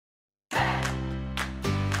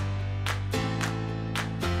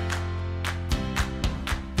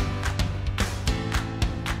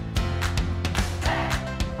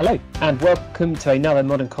Hello and welcome to another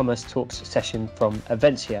Modern Commerce Talks session from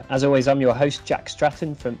Avensia. As always, I'm your host, Jack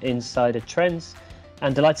Stratton from Insider Trends,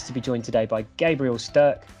 and delighted to be joined today by Gabriel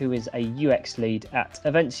Sturck, who is a UX lead at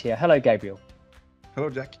Avensia. Hello, Gabriel. Hello,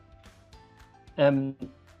 Jack. So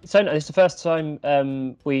it's the first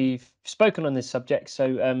time we've spoken on this subject, so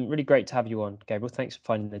really great to have you on, Gabriel. Thanks for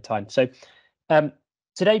finding the time. So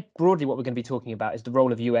today, broadly, what we're going to be talking about is the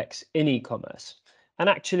role of UX in e-commerce, and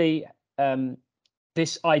actually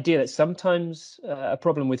this idea that sometimes a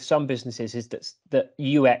problem with some businesses is that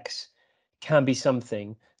UX can be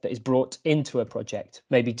something that is brought into a project,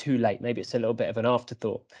 maybe too late, maybe it's a little bit of an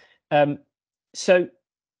afterthought. So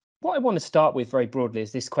what I want to start with very broadly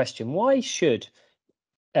is this question: why should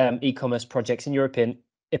e-commerce projects, in your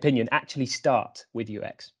opinion, actually start with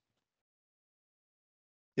UX?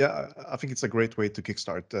 Yeah, I think it's a great way to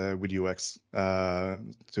kickstart with UX to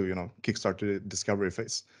kickstart the discovery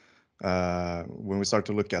phase. When we start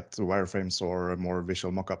to look at wireframes or more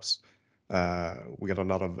visual mockups, we get a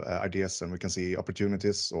lot of ideas, and we can see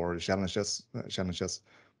opportunities or challenges,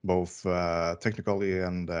 both technically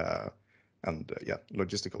and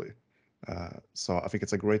logistically. So I think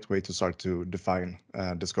it's a great way to start to define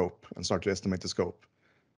the scope and start to estimate the scope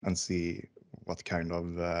and see what kind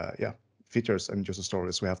of features and user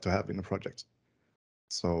stories we have to have in a project.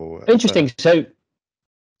 So interesting. So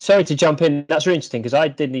sorry to jump in. That's really interesting because I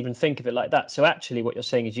didn't even think of it like that. So actually what you're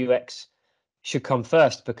saying is UX should come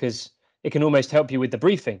first because it can almost help you with the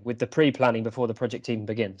briefing, with the pre-planning before the project even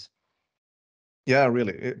begins. Yeah,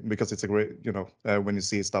 really, because it's a great, when you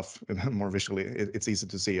see stuff more visually, it's easy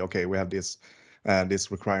to see, okay, we have these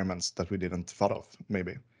requirements that we didn't thought of,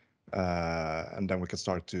 maybe. And then we can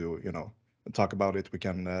start to, talk about it. We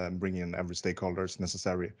can bring in every stakeholders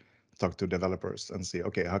necessary, talk to developers and see,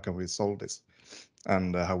 okay, how can we solve this?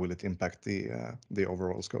 And how will it impact the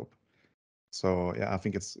overall scope? So yeah, I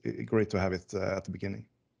think it's great to have it at the beginning.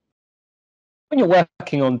 When you're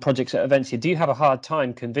working on projects at Avensia, do you have a hard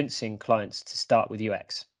time convincing clients to start with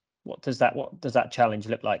UX? What does that challenge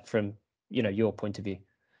look like from your point of view?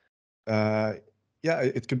 Yeah,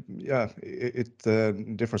 it could. Yeah, it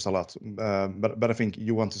differs a lot. But I think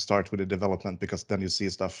you want to start with the development because then you see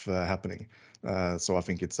stuff happening. So I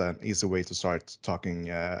think it's an easy way to start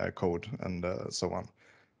talking code and so on.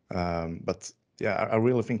 But yeah, I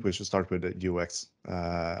really think we should start with the UX.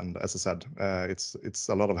 And as I said, it's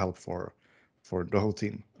a lot of help for the whole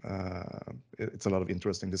team. It's a lot of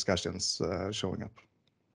interesting discussions showing up.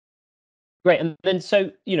 Great, and then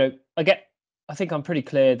so I think I'm pretty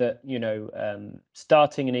clear that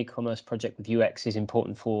starting an e-commerce project with UX is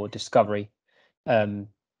important for discovery,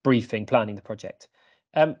 briefing, planning the project.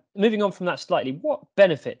 Moving on from that slightly, what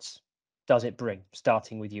benefits does it bring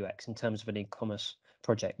starting with UX in terms of an e-commerce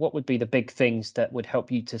project? What would be the big things that would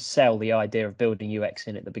help you to sell the idea of building UX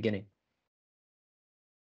in at the beginning?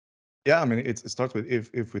 Yeah, I mean, it starts with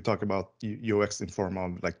if we talk about UX in form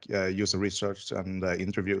of like user research and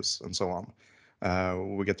interviews and so on,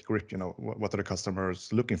 we get grip. What are the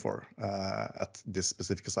customers looking for at this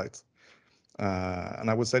specific site? And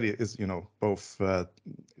I would say it is both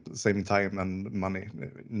saving time and money,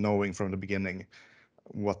 knowing from the beginning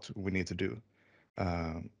what we need to do.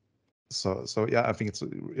 So yeah, I think it's a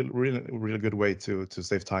really good way to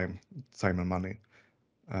save time and money,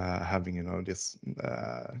 having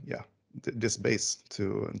this base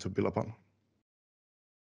to build upon.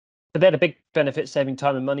 So they're the big benefits, saving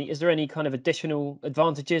time and money. Is there any kind of additional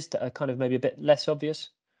advantages that are kind of maybe a bit less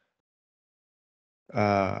obvious?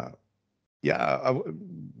 Yeah,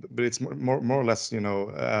 but it's more or less,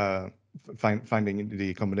 finding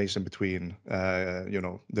the combination between,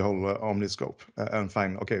 the whole omniscope and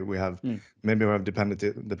find, okay, maybe we have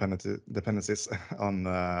dependencies on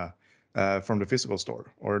from the physical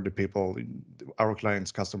store or the people, our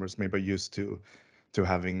clients, customers maybe are used to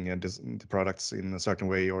having the products in a certain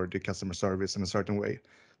way or the customer service in a certain way.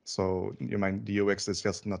 So the UX is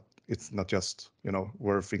it's not just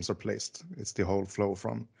where things are placed. It's the whole flow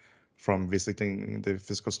from visiting the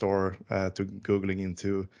physical store to googling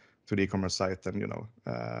into the e-commerce site and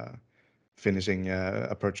finishing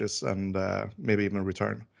a purchase and maybe even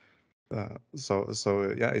return.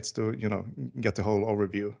 So yeah, it's to get the whole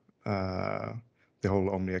overview, the whole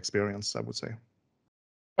omni experience, I would say.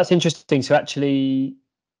 That's interesting. So actually,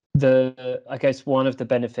 I guess one of the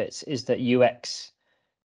benefits is that UX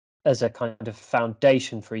as a kind of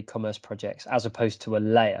foundation for e-commerce projects, as opposed to a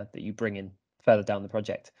layer that you bring in further down the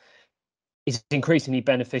project, is increasingly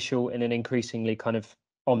beneficial in an increasingly kind of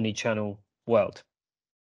omni-channel world.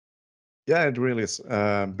 Yeah, it really is,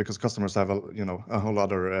 because customers have a whole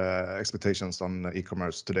other expectations on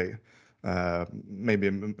e-commerce today. Maybe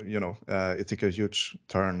it took a huge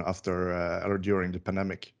turn after or during the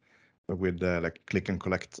pandemic with like click and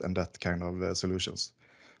collect and that kind of solutions.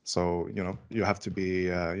 So you have to be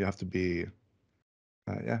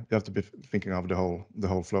thinking of the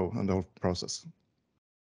whole flow and the whole process.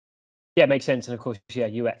 Yeah, it makes sense. And of course, yeah,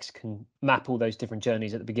 UX can map all those different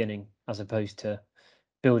journeys at the beginning, as opposed to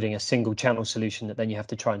building a single channel solution that then you have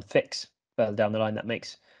to try and fix further down the line. That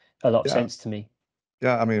makes a lot of sense to me.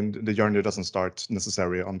 Yeah, I mean, the journey doesn't start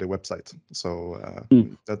necessarily on the website. So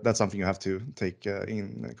that's something you have to take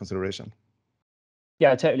in consideration.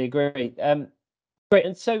 Yeah, I totally agree. Great.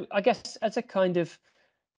 And so I guess as a kind of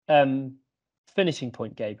finishing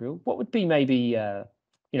point, Gabriel, what would be maybe,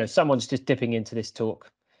 someone's just dipping into this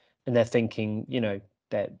talk and they're thinking,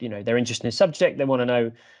 they're interested in a subject. They want to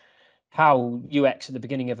know how UX at the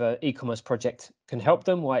beginning of an e-commerce project can help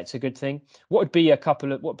them, why it's a good thing. What would be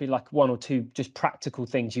what would be like one or two just practical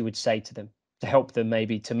things you would say to them to help them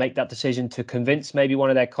maybe to make that decision, to convince maybe one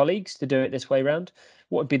of their colleagues to do it this way around?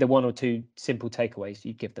 What would be the one or two simple takeaways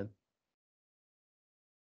you'd give them?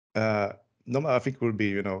 No, I think it would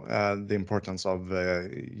be, the importance of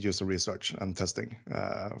user research and testing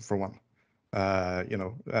for one.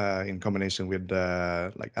 In combination with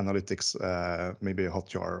like analytics, maybe a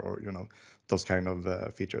Hotjar or those kind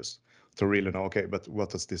of features to really know, okay, but what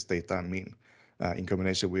does this data mean? In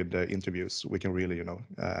combination with interviews, we can really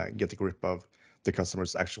get a grip of the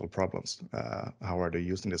customer's actual problems. How are they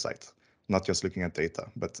using the site? Not just looking at data,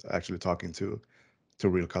 but actually talking to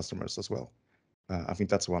real customers as well. I think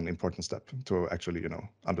that's one important step to actually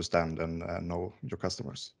understand and know your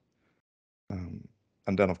customers.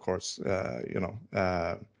 And then, of course,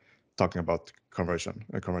 talking about conversion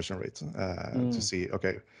rate to see,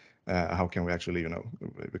 okay, how can we actually,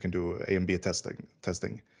 we can do A and B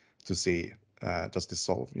testing to see, does this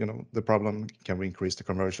solve, the problem? Can we increase the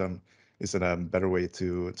conversion? Is it a better way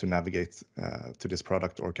to navigate to this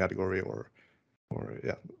product or category or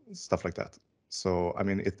yeah, stuff like that. So, I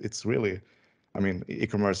mean, it's really, I mean,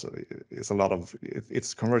 e-commerce is a lot of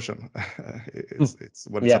it's conversion. It's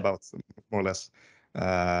what it's Yeah. about, more or less,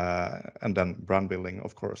 and then brand building,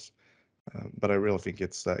 of course. But I really think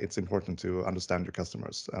it's important to understand your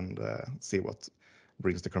customers and see what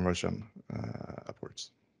brings the conversion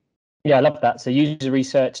upwards. Yeah, I love that. So user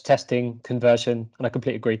research, testing, conversion, and I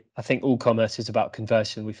completely agree. I think all commerce is about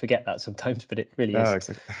conversion. We forget that sometimes, but it really Yeah, is.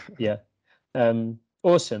 exactly. Yeah.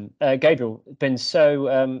 Awesome. Gabriel, it's been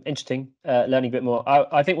so interesting learning a bit more.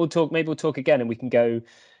 I think maybe we'll talk again and we can go,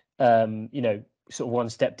 sort of one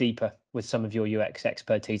step deeper with some of your UX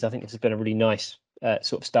expertise. I think this has been a really nice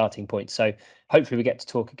sort of starting point. So hopefully we get to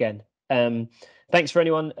talk again. Thanks for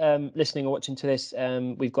anyone listening or watching to this.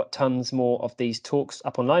 We've got tons more of these talks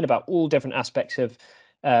up online about all different aspects of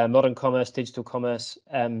modern commerce, digital commerce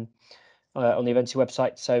on the Avensia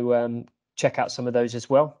website. So check out some of those as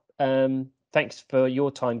well. Thanks for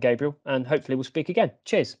your time, Gabriel, and hopefully we'll speak again.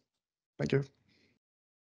 Cheers. Thank you.